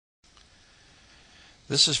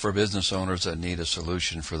This is for business owners that need a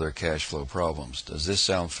solution for their cash flow problems. Does this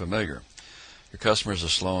sound familiar? Your customers are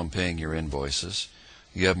slow in paying your invoices.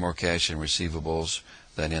 You have more cash in receivables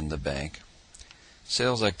than in the bank.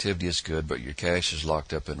 Sales activity is good, but your cash is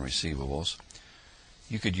locked up in receivables.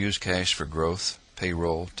 You could use cash for growth,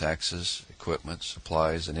 payroll, taxes, equipment,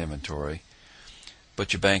 supplies, and inventory,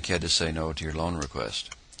 but your bank had to say no to your loan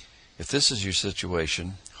request. If this is your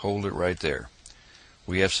situation, hold it right there.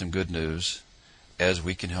 We have some good news, as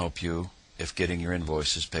we can help you if getting your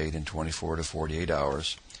invoices paid in 24 to 48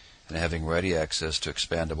 hours and having ready access to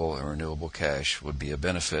expandable and renewable cash would be a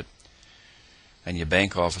benefit, and your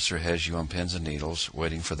bank officer has you on pins and needles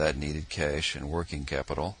waiting for that needed cash and working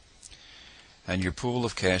capital, and your pool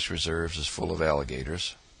of cash reserves is full of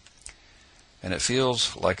alligators, and it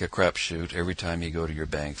feels like a crapshoot every time you go to your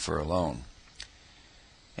bank for a loan,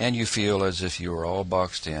 and you feel as if you are all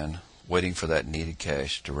boxed in waiting for that needed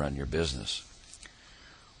cash to run your business.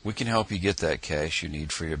 We can help you get that cash you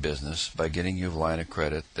need for your business by getting you a line of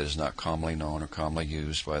credit that is not commonly known or commonly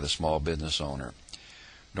used by the small business owner,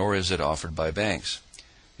 nor is it offered by banks.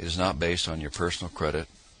 It is not based on your personal credit,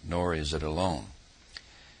 nor is it a loan.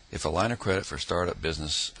 It's a line of credit for startup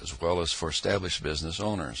business as well as for established business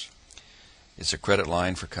owners. It's a credit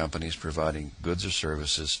line for companies providing goods or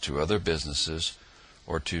services to other businesses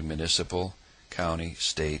or to municipal, county,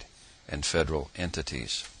 state, and federal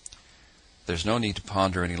entities. There's no need to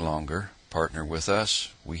ponder any longer. Partner with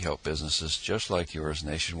us. We help businesses just like yours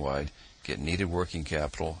nationwide get needed working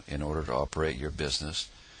capital in order to operate your business,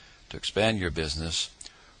 to expand your business,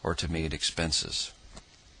 or to meet expenses.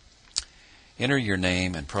 Enter your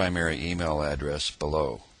name and primary email address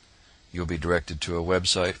below. You'll be directed to a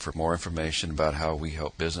website for more information about how we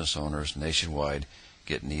help business owners nationwide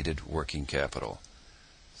get needed working capital.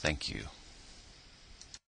 Thank you.